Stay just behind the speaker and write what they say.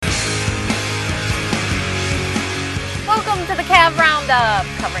the Cav Round-Up,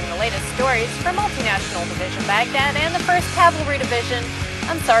 covering the latest stories from Multinational Division Baghdad and the 1st Cavalry Division.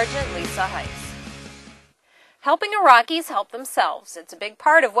 I'm Sergeant Lisa Heise. Helping Iraqis help themselves. It's a big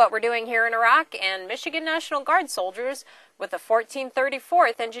part of what we're doing here in Iraq, and Michigan National Guard soldiers with the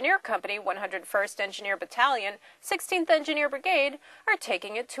 1434th Engineer Company, 101st Engineer Battalion, 16th Engineer Brigade are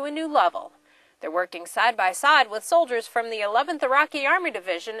taking it to a new level. They're working side by side with soldiers from the 11th Iraqi Army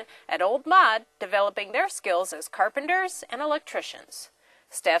Division at Old Mod, developing their skills as carpenters and electricians.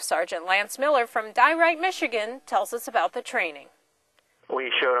 Staff Sergeant Lance Miller from Dye-Wright, Michigan, tells us about the training.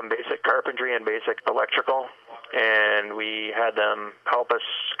 We showed them basic carpentry and basic electrical, and we had them help us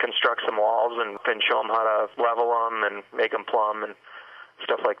construct some walls and show them how to level them and make them plumb and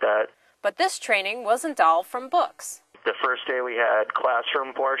stuff like that. But this training wasn't all from books. The first day we had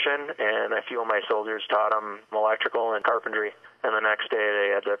classroom portion, and a few of my soldiers taught them electrical and carpentry. And the next day they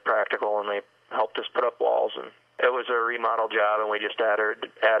had the practical, and they helped us put up walls. And it was a remodel job, and we just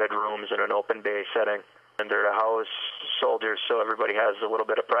added rooms in an open bay setting. And they're to house soldiers, so everybody has a little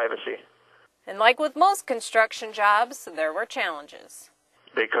bit of privacy. And like with most construction jobs, there were challenges.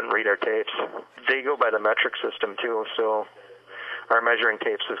 They couldn't read our tapes. They go by the metric system too, so our measuring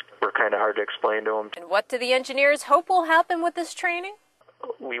tapes were kind of hard to explain to them. And what do the engineers hope will happen with this training?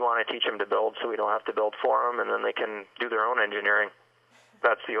 We want to teach them to build so we don't have to build for them, and then they can do their own engineering.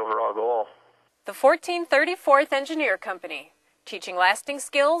 That's the overall goal. The 1434th Engineer Company, teaching lasting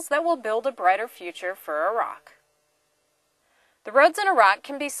skills that will build a brighter future for Iraq. The roads in Iraq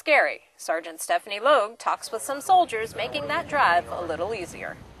can be scary. Sergeant Stephanie Logue talks with some soldiers, making that drive a little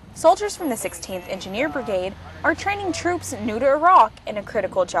easier. Soldiers from the 16th Engineer Brigade are training troops new to Iraq in a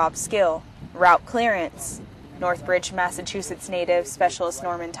critical job skill, route clearance. Northbridge, Massachusetts native Specialist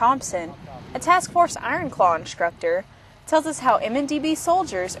Norman Thompson, a Task Force Iron Claw instructor, tells us how MND-B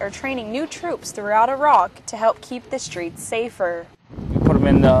soldiers are training new troops throughout Iraq to help keep the streets safer. We put them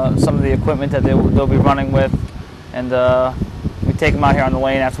in some of the equipment that they'll be running with, and we take them out here on the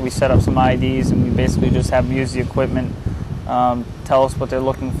lane after we set up some IDs, and we basically just have them use the equipment, tell us what they're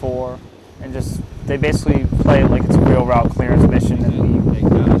looking for, and they basically play it like it's a real route clearance mission,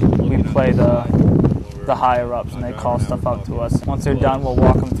 and we play the higher ups, and they call stuff out to us. Once they're done, we'll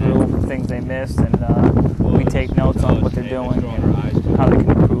walk them through things they missed, and we take notes on what they're doing and how they can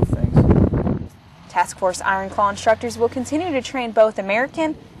improve things. Task Force Iron Claw instructors will continue to train both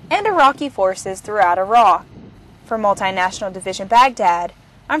American and Iraqi forces throughout Iraq. For Multinational Division Baghdad,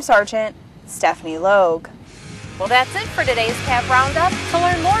 I'm Sergeant Stephanie Logue. Well, that's it for today's Cav Roundup. To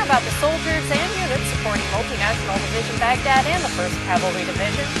learn more about the soldiers and units supporting Multinational Division Baghdad and the 1st Cavalry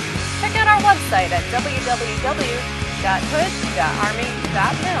Division, check out our website at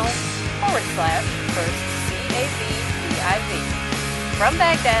www.hood.army.mil/1st CAVDIV. From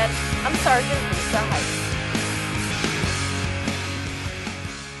Baghdad, I'm Sergeant Lisa Heise.